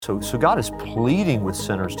So God is pleading with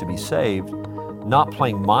sinners to be saved, not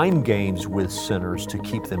playing mind games with sinners to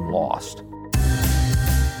keep them lost.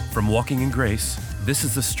 From Walking in Grace, this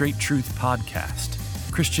is the Straight Truth Podcast,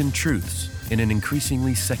 Christian truths in an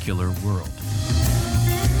increasingly secular world.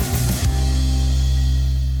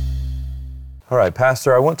 All right,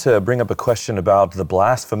 Pastor, I want to bring up a question about the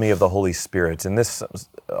blasphemy of the Holy Spirit, and this is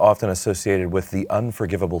often associated with the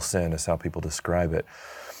unforgivable sin is how people describe it.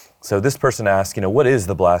 So this person asks, what is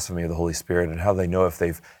the blasphemy of the Holy Spirit and how they know if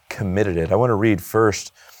they've committed it? I want to read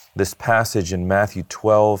first this passage in Matthew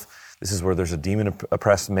 12. This is where there's a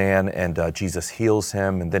demon-oppressed man and Jesus heals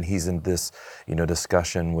him, and then he's in this,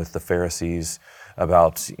 discussion with the Pharisees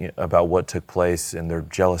about what took place, and they're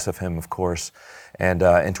jealous of him, of course. And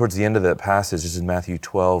towards the end of that passage, this is in Matthew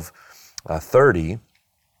 12:30,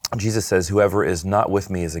 Jesus says, "Whoever is not with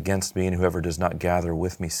me is against me, and whoever does not gather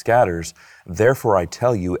with me scatters. Therefore I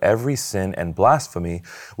tell you, every sin and blasphemy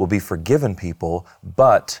will be forgiven people,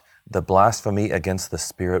 but the blasphemy against the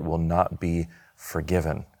Spirit will not be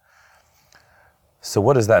forgiven." So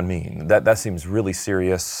what does that mean? That seems really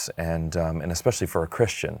serious, and especially for a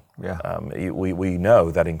Christian. Yeah. We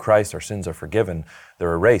know that in Christ our sins are forgiven.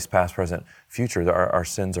 They're erased, past, present, future. Our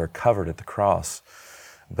sins are covered at the cross.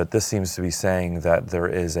 But this seems to be saying that there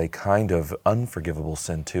is a kind of unforgivable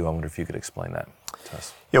sin too. I wonder if you could explain that to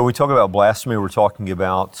us. Yeah, when we talk about blasphemy, we're talking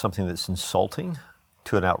about something that's insulting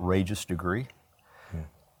to an outrageous degree.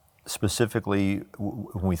 Specifically,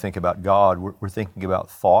 when we think about God, we're thinking about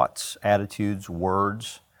thoughts, attitudes,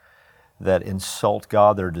 words that insult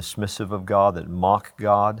God, that are dismissive of God, that mock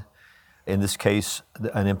God. In this case,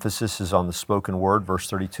 an emphasis is on the spoken word. Verse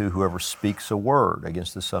 32, whoever speaks a word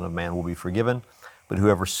against the Son of Man will be forgiven, but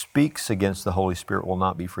whoever speaks against the Holy Spirit will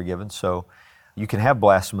not be forgiven. So you can have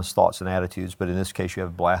blasphemous thoughts and attitudes, but in this case you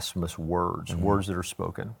have blasphemous words, words that are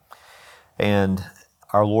spoken. And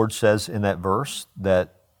our Lord says in that verse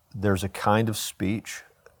that there's a kind of speech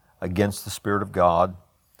against the Spirit of God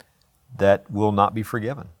that will not be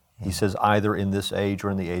forgiven. He says either in this age or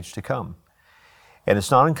in the age to come. And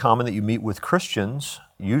it's not uncommon that you meet with Christians,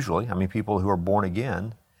 usually, people who are born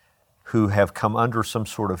again, who have come under some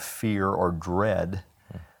sort of fear or dread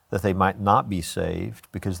that they might not be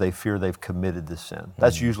saved because they fear they've committed this sin.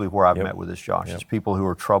 That's usually where I've met with this, Josh. It's people who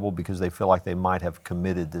are troubled because they feel like they might have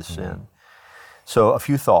committed this sin. So a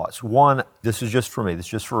few thoughts. One, this is just for me, this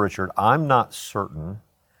is just for Richard. I'm not certain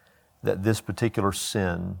that this particular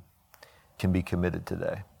sin can be committed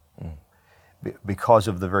today because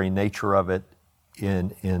of the very nature of it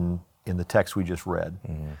in the text we just read,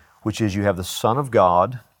 which is you have the Son of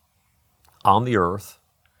God on the earth,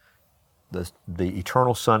 the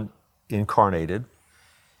eternal Son incarnated,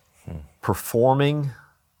 performing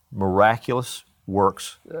miraculous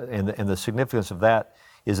works, and the significance of that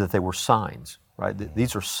is that they were signs, right?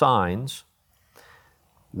 These are signs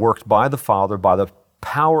worked by the Father, by the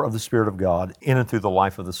power of the Spirit of God, in and through the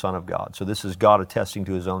life of the Son of God. So this is God attesting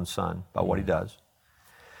to His own Son by what He does.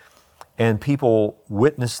 And people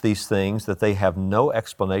witness these things that they have no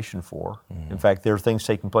explanation for. In fact, there are things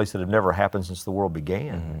taking place that have never happened since the world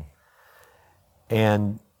began.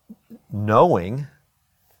 And knowing,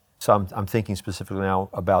 so I'm thinking specifically now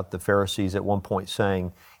about the Pharisees at one point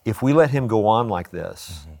saying, if we let him go on like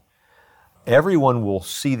this, everyone will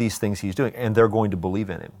see these things he's doing and they're going to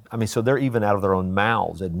believe in him. So they're even out of their own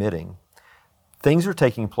mouths admitting things are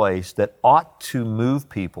taking place that ought to move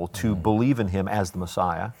people to believe in him as the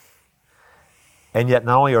Messiah. And yet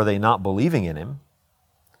not only are they not believing in him,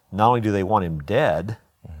 not only do they want him dead,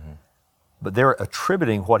 but they're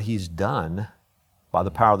attributing what he's done by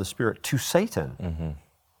the power of the Spirit to Satan.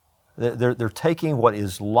 They're taking what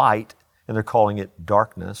is light and they're calling it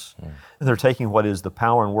darkness. And they're taking what is the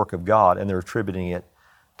power and work of God and they're attributing it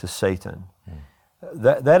to Satan.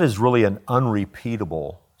 That is really an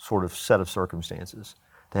unrepeatable sort of set of circumstances.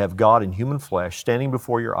 To have God in human flesh standing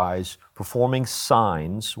before your eyes, performing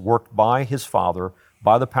signs worked by His Father,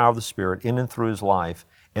 by the power of the Spirit, in and through His life,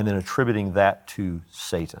 and then attributing that to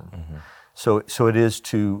Satan. So it is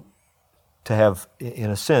to have, in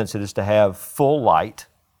a sense, it is to have full light.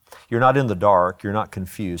 You're not in the dark, you're not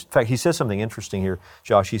confused. In fact, he says something interesting here,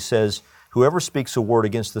 Josh. He says, whoever speaks a word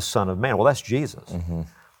against the Son of Man, well, that's Jesus,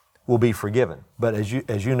 will be forgiven. But as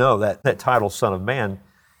you know, that title, Son of Man,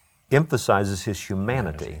 emphasizes His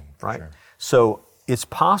humanity, right? Sure. So it's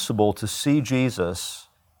possible to see Jesus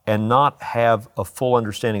and not have a full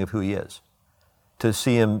understanding of who He is, to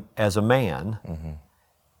see Him as a man,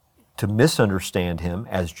 to misunderstand Him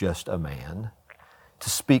as just a man, to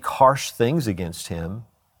speak harsh things against Him,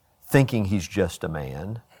 thinking He's just a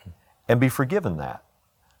man, and be forgiven that.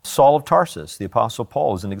 Saul of Tarsus, the Apostle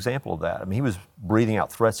Paul, is an example of that. I mean, he was breathing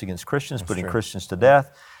out threats against Christians, putting Christians to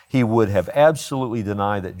death. He would have absolutely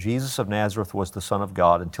denied that Jesus of Nazareth was the Son of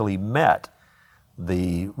God until he met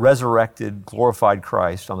the resurrected, glorified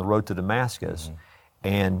Christ on the road to Damascus,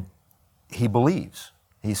 and he believes.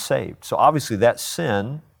 He's saved. So obviously that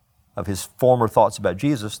sin of his former thoughts about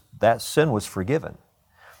Jesus, that sin was forgiven.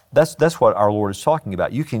 That's what our Lord is talking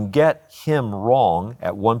about. You can get him wrong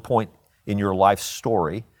at one point in your life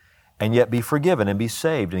story and yet be forgiven and be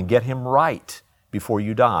saved and get him right before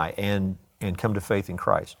you die and come to faith in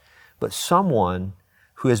Christ. But someone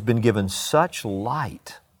who has been given such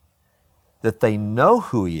light that they know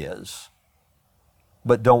who he is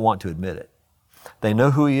but don't want to admit it. They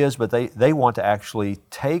know who he is, but they want to actually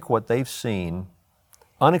take what they've seen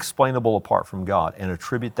unexplainable apart from God and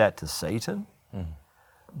attribute that to Satan.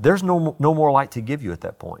 There's no more light to give you at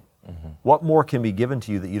that point. What more can be given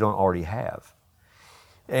to you that you don't already have?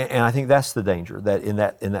 And I think that's the danger, that in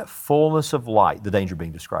that fullness of light, the danger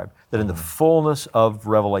being described, that in the fullness of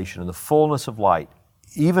revelation, in the fullness of light,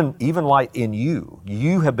 even light in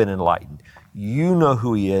you have been enlightened. You know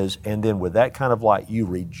who he is, and then with that kind of light, you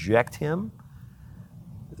reject him.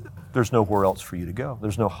 There's nowhere else for you to go.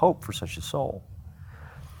 There's no hope for such a soul.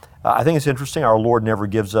 I think it's interesting, our Lord never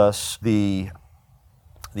gives us the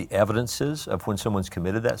evidences of when someone's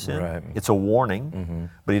committed that sin. Right. It's a warning,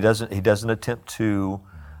 but he doesn't attempt to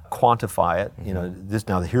quantify it. You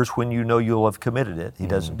know, here's when you know you'll have committed it. He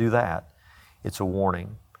doesn't do that. It's a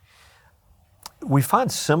warning. We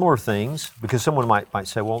find similar things, because someone might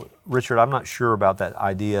say, well, Richard, I'm not sure about that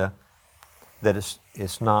idea that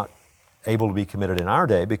it's not able to be committed in our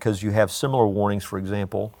day, because you have similar warnings, for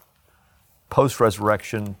example,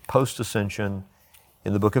 post-resurrection, post-ascension,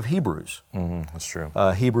 in the book of Hebrews. That's true.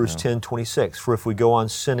 Hebrews 10:26. For if we go on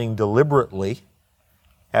sinning deliberately,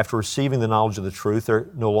 after receiving the knowledge of the truth, there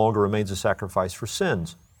no longer remains a sacrifice for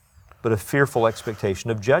sins, but a fearful expectation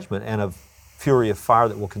of judgment and of fury of fire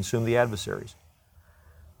that will consume the adversaries.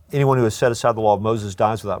 Anyone who has set aside the law of Moses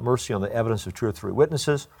dies without mercy on the evidence of 2 or 3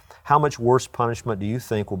 witnesses. How much worse punishment do you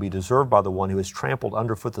think will be deserved by the one who has trampled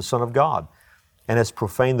underfoot the Son of God and has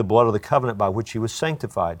profaned the blood of the covenant by which he was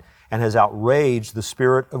sanctified and has outraged the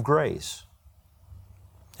Spirit of grace?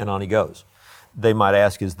 And on he goes. They might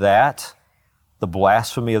ask, is that the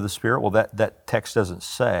blasphemy of the Spirit? Well, that text doesn't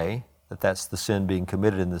say that that's the sin being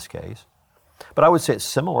committed in this case. But I would say it's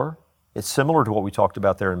similar. It's similar to what we talked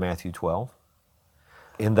about there in Matthew 12,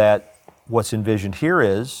 in that what's envisioned here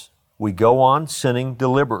is we go on sinning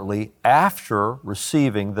deliberately after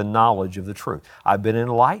receiving the knowledge of the truth. I've been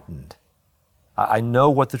enlightened. I know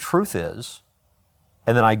what the truth is,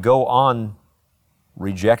 and then I go on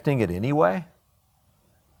rejecting it anyway.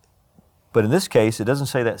 But in this case, it doesn't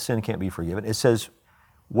say that sin can't be forgiven. It says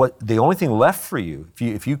the only thing left for you,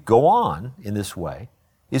 if you go on in this way,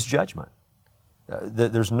 is judgment.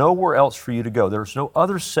 There's nowhere else for you to go. There's no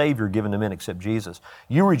other Savior given to men except Jesus.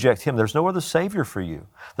 You reject him, there's no other Savior for you.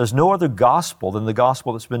 There's no other gospel than the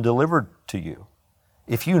gospel that's been delivered to you.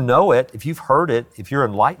 If you know it, if you've heard it, if you're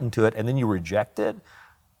enlightened to it, and then you reject it,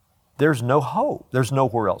 there's no hope. There's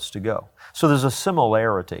nowhere else to go. So there's a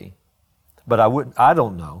similarity, but I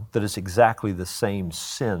don't know that it's exactly the same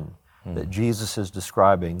sin that Jesus is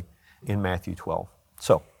describing in Matthew 12.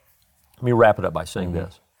 So let me wrap it up by saying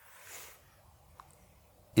this.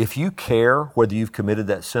 If you care whether you've committed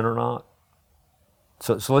that sin or not,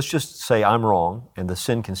 so let's just say I'm wrong and the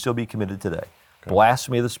sin can still be committed today. Okay.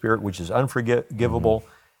 Blasphemy of the Spirit, which is unforgivable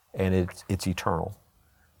and it's eternal,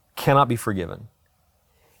 cannot be forgiven.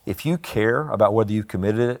 If you care about whether you've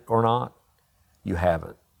committed it or not, you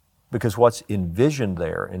haven't. Because what's envisioned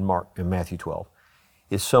there in Matthew 12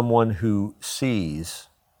 is someone who sees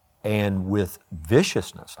and with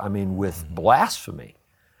viciousness, with blasphemy,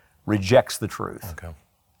 rejects the truth. Okay.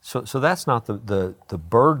 So that's not the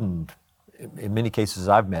burdened, in many cases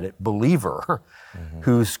I've met it, believer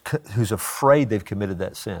who's afraid they've committed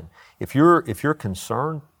that sin. If you're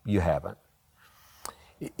concerned, you haven't.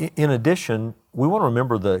 In addition, we want to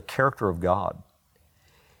remember the character of God.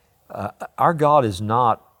 Our God is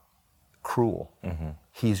not cruel.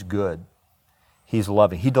 He's good. He's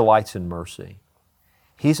loving. He delights in mercy.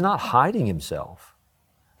 He's not hiding himself.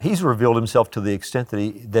 He's revealed himself to the extent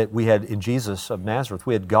that we had in Jesus of Nazareth.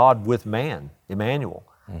 We had God with man, Emmanuel.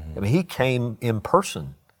 He came in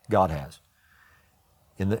person, God has.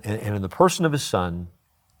 And in the person of his Son,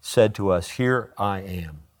 said to us, here I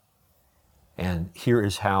am. And here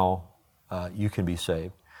is how you can be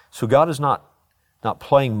saved. So God is not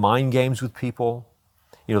playing mind games with people.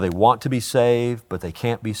 They want to be saved, but they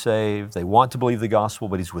can't be saved. They want to believe the gospel,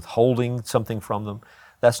 but he's withholding something from them.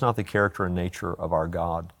 That's not the character and nature of our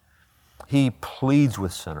God. He pleads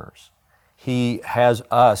with sinners. He has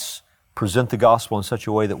us present the gospel in such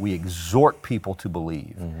a way that we exhort people to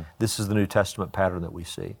believe. This is the New Testament pattern that we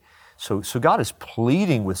see. So God is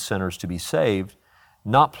pleading with sinners to be saved,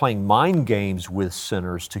 not playing mind games with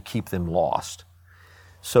sinners to keep them lost.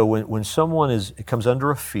 So when someone comes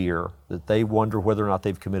under a fear that they wonder whether or not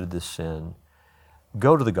they've committed this sin,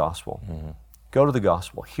 go to the gospel. Go to the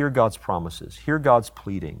gospel. Hear God's promises. Hear God's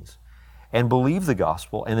pleadings. And believe the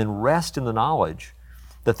gospel, and then rest in the knowledge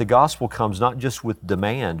that the gospel comes not just with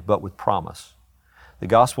demand, but with promise. The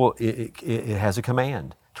gospel, it has a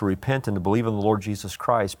command to repent and to believe in the Lord Jesus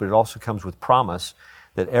Christ, but it also comes with promise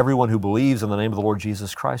that everyone who believes in the name of the Lord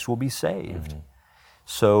Jesus Christ will be saved.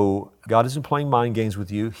 So God isn't playing mind games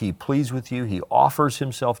with you. He pleads with you. He offers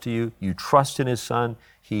Himself to you. You trust in His Son.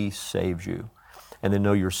 He saves you. And then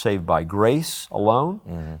know you're saved by grace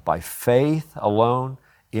alone, by faith alone,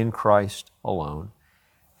 in Christ alone.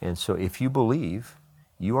 And so if you believe,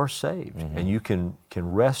 you are saved. And you can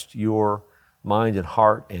rest your mind and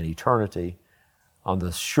heart and eternity on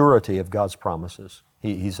the surety of God's promises.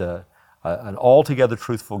 He's an altogether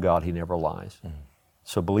truthful God. He never lies.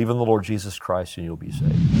 So believe in the Lord Jesus Christ and you'll be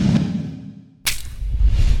saved.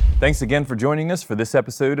 Thanks again for joining us for this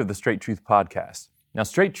episode of the Straight Truth Podcast. Now,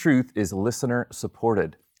 Straight Truth is listener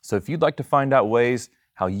supported. So if you'd like to find out ways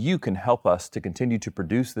how you can help us to continue to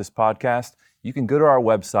produce this podcast, you can go to our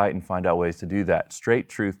website and find out ways to do that,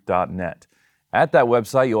 straighttruth.net. At that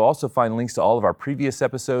website, you'll also find links to all of our previous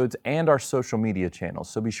episodes and our social media channels,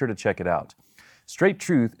 so be sure to check it out. Straight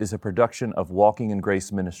Truth is a production of Walking in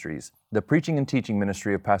Grace Ministries, the preaching and teaching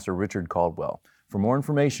ministry of Pastor Richard Caldwell. For more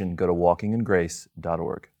information, go to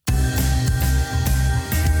walkingingrace.org.